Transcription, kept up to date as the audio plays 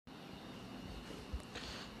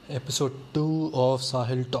Episode 2 of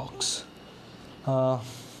Sahil Talks. Uh,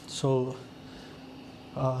 so,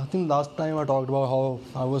 I think last time I talked about how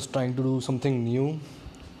I was trying to do something new.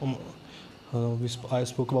 Um, I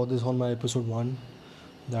spoke about this on my episode 1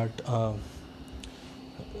 that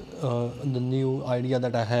the new idea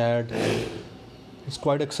that I had is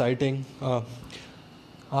quite exciting. I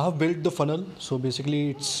have built the funnel, so basically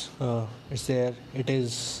it's there.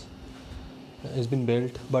 It's been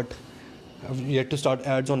built, but I've yet to start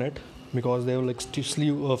ads on it because there were like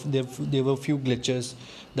slew of there were a few glitches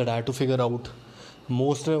that I had to figure out.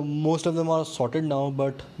 Most of them are sorted now,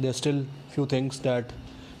 but there's still few things that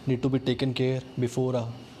need to be taken care before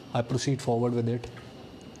I proceed forward with it.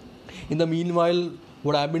 In the meanwhile,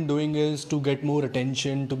 what I've been doing is to get more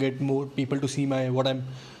attention, to get more people to see my what I'm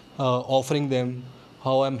offering them,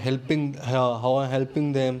 how I'm helping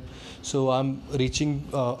them. So I'm reaching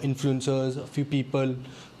influencers, a few people,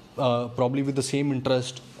 probably with the same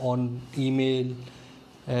interest on email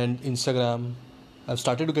and Instagram. I've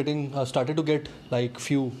started to get like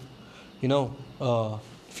you know,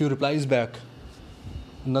 few replies back.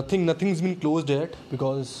 Nothing's been closed yet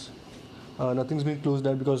because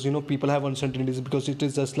people have uncertainties because it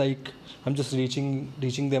is just like I'm just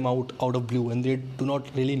reaching them out of blue, and they do not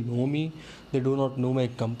really know me. They do not know my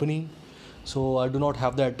company, so I do not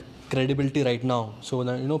have that credibility right now. So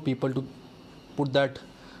that, people to put that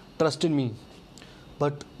trust in me,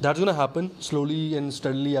 but that's gonna happen slowly and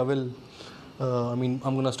steadily. I'm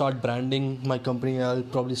gonna start branding my company. I'll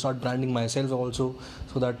probably start branding myself also,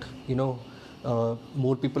 so that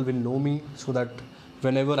more people will know me, so that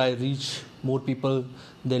whenever I reach more people,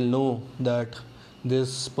 they'll know that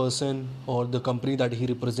this person or the company that he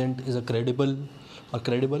represent is credible,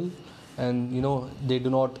 and they do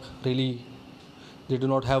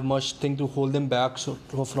not have much thing to hold them back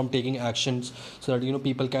from taking actions, so that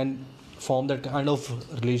people can form that kind of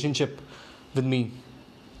relationship with me.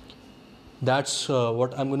 That's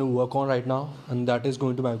what I'm going to work on right now, and that is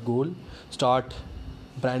going to be my goal. Start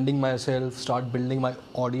branding myself, start building my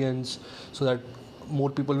audience, so that more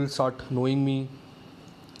people will start knowing me.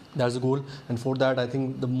 That's the goal, and for that I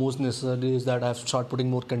think the most necessary is that I have to start putting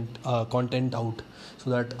more content out, so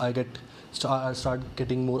that I start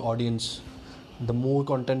getting more audience. The more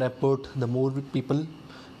content I put, the more people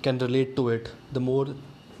can relate to it, the more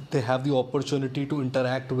they have the opportunity to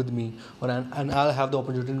interact with me, and I'll have the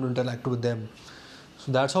opportunity to interact with them.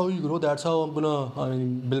 So that's how you grow. That's how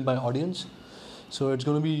build my audience. So it's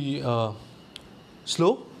gonna be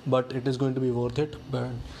slow, but it is going to be worth it. But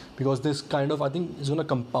because this kind of, I think, uh, is gonna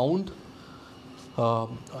compound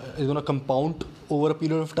over a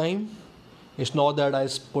period of time. It's not that I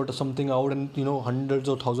put something out and hundreds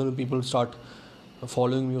or thousands of people start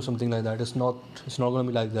following me or something like that. It's not going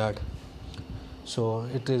to be like that. So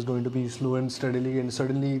it is going to be slow and steadily, and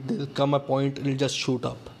suddenly there'll come a point it'll just shoot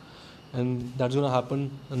up, and that's going to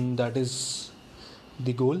happen, and that is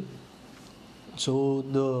the goal. So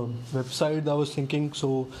the website I was thinking,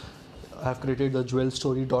 so I have created the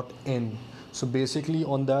jewelstory.in. So basically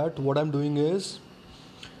on that, what I'm doing is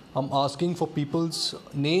I'm asking for people's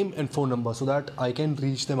name and phone number so that I can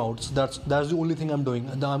reach them out. So that's the only thing I'm doing.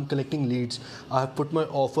 I'm collecting leads. I have put my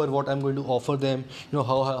offer, what I'm going to offer them,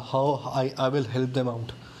 how I will help them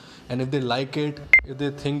out. And if they like it, if they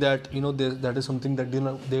think that that is something that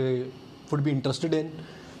they would be interested in,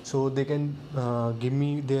 so they can give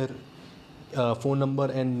me their phone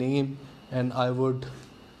number and name, and I would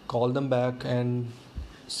call them back and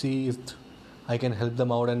see if I can help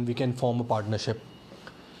them out and we can form a partnership.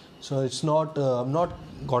 So it's not I'm not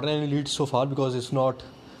gotten any leads so far because it's not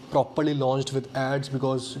properly launched with ads,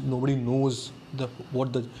 because nobody knows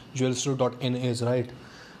what the jewelstore.in is, right?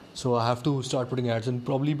 So I have to start putting ads, and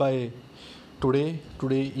probably by today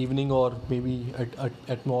evening, or maybe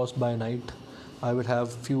at most by night, I will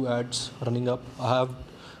have few ads running up. I have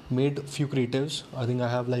made few creatives. I think I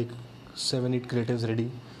have like 7-8 creatives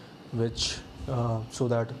ready, which so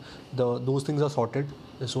that those things are sorted.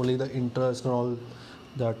 It's only the interest and all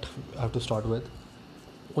that I have to start with.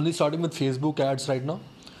 Only starting with Facebook ads right now,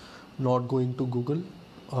 not going to Google.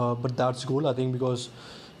 But that's goal, I think, because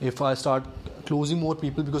if I start closing more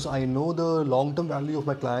people, because I know the long-term value of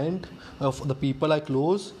my client, of the people I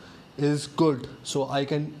close, is good. So I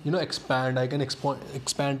can expand. I can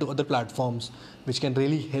expand to other platforms, which can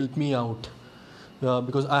really help me out.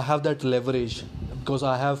 Because I have that leverage. Because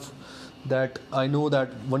I know that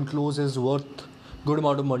one close is worth good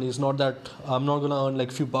amount of money. It's not that I'm not gonna earn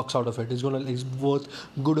like few bucks out of it. It's worth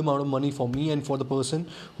good amount of money for me and for the person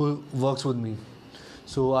who works with me.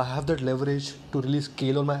 So I have that leverage to really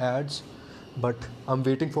scale on my ads, but I'm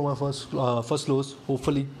waiting for my first close.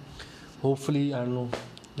 Hopefully I don't know,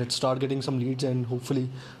 let's start getting some leads, and hopefully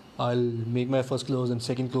I'll make my first close and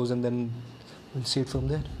second close, and then we'll see it from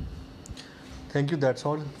there. Thank you. That's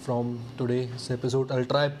all from today's episode. I'll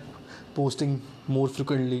try posting more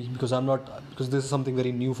frequently because this is something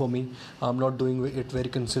very new for me. I'm not doing it very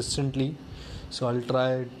consistently, so I'll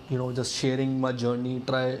try, just sharing my journey.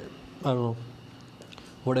 I don't know,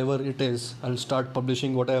 whatever it is. I'll start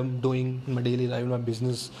publishing what I'm doing in my daily life, in my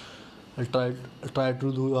business. I'll try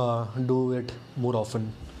to do it more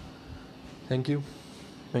often. Thank you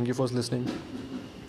for listening.